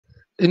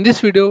In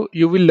this video,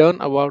 you will learn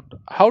about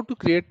how to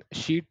create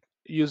sheet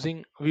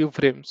using view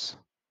frames.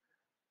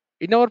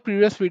 In our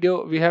previous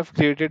video, we have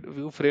created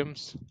view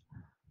frames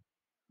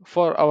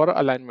for our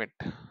alignment.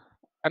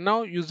 And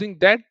now using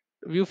that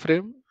view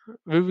frame,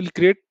 we will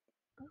create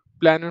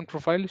plan and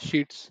profile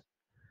sheets.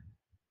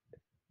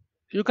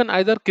 You can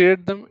either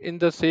create them in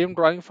the same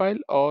drawing file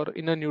or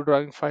in a new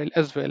drawing file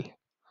as well.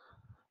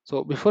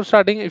 So before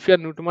starting, if you are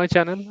new to my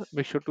channel,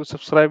 make sure to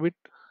subscribe it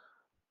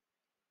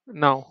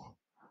now.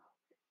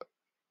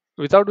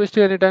 Without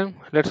wasting any time,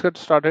 let's get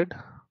started.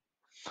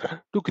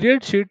 To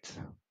create sheets,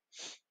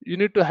 you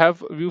need to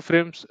have view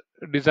frames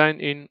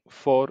designed in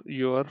for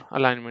your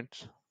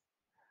alignments.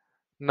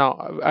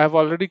 Now I have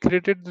already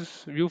created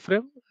this view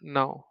frame.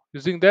 Now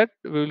using that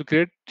we will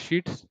create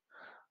sheets.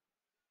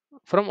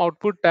 From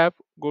output tab,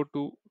 go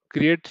to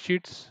create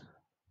sheets.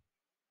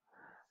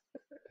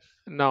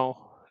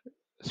 Now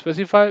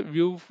specify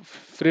view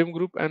frame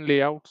group and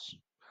layouts.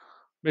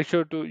 Make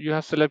sure to you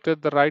have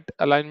selected the right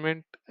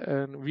alignment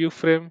and view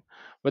frame,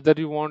 whether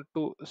you want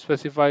to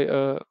specify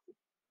a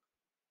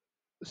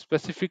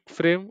specific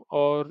frame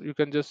or you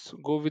can just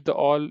go with the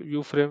all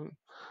view frame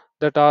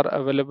that are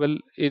available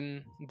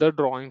in the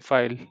drawing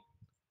file.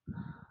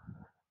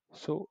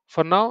 So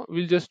for now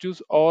we'll just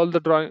use all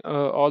the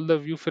all the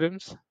view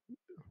frames.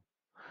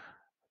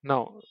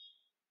 Now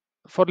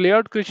for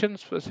layout creation,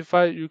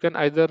 specify you can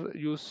either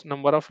use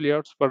number of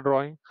layouts per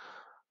drawing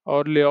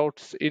or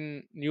layouts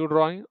in new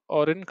drawing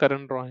or in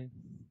current drawing.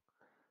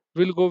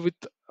 We'll go with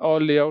all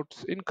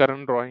layouts in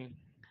current drawing.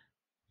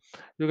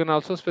 You can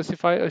also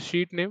specify a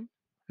sheet name,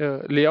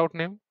 layout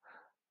name.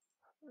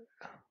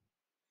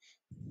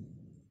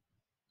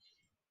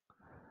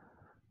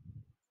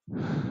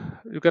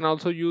 You can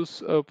also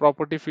use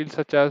property fields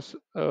such as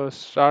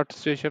start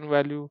station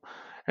value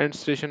and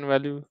station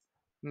value.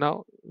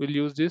 Now we'll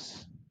use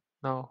this.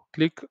 Now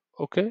click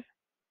OK.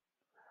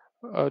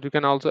 You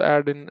can also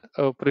add in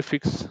a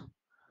prefix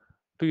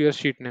to your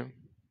sheet name.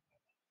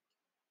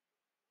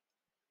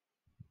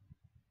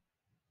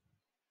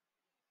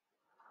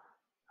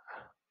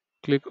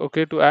 Click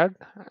OK to add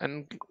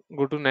and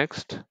go to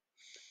next.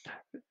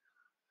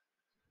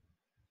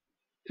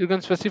 You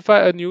can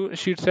specify a new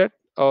sheet set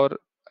or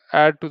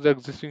add to the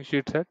existing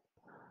sheet set.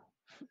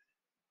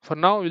 For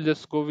now, we'll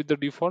just go with the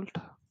default.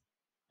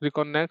 Click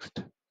on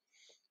next.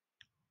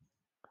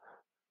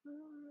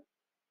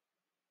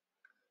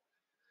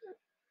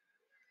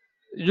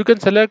 You can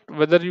select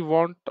whether you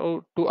want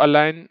to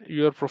align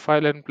your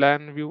profile and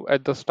plan view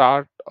at the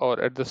start or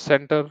at the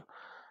center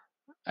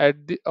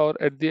at the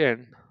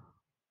end.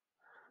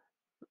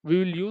 We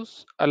will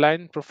use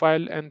align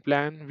profile and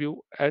plan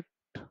view at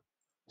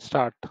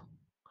start.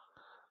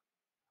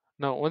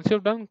 Now once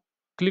you've done,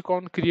 click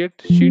on create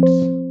sheets.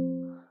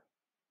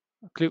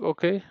 Click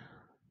OK.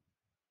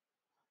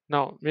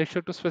 Now make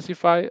sure to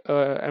specify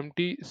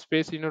empty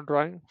space in your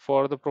drawing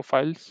for the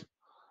profiles.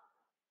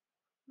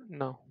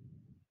 Now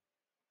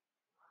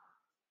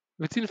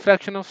within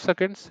fraction of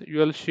seconds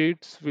your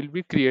sheets will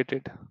be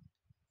created.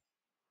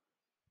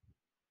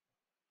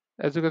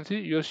 As you can see,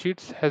 your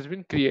sheets has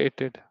been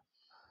created.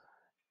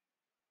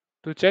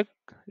 To check,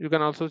 you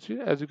can also see,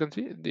 as you can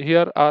see,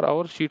 here are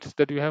our sheets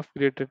that we have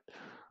created,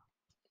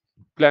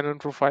 plan and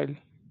profile.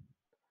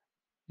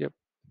 Yep.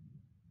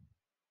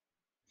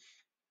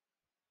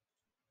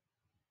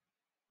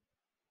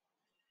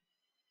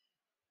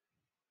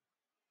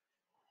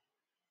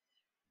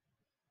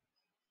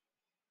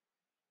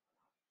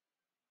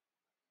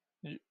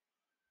 Y-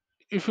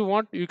 if you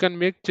want, you can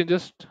make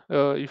changes.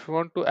 If you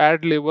want to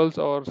add labels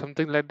or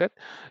something like that,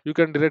 you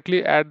can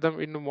directly add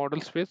them in the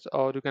model space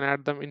or you can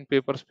add them in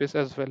paper space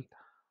as well.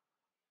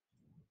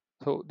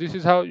 So this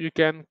is how you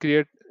can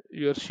create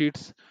your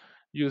sheets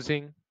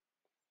using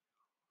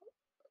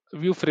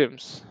view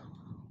frames.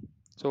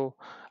 So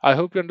I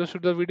hope you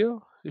understood the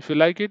video. If you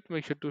like it,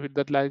 make sure to hit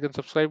that like and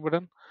subscribe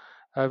button,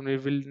 and we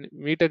will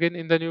meet again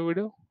in the new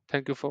video.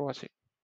 Thank you for watching.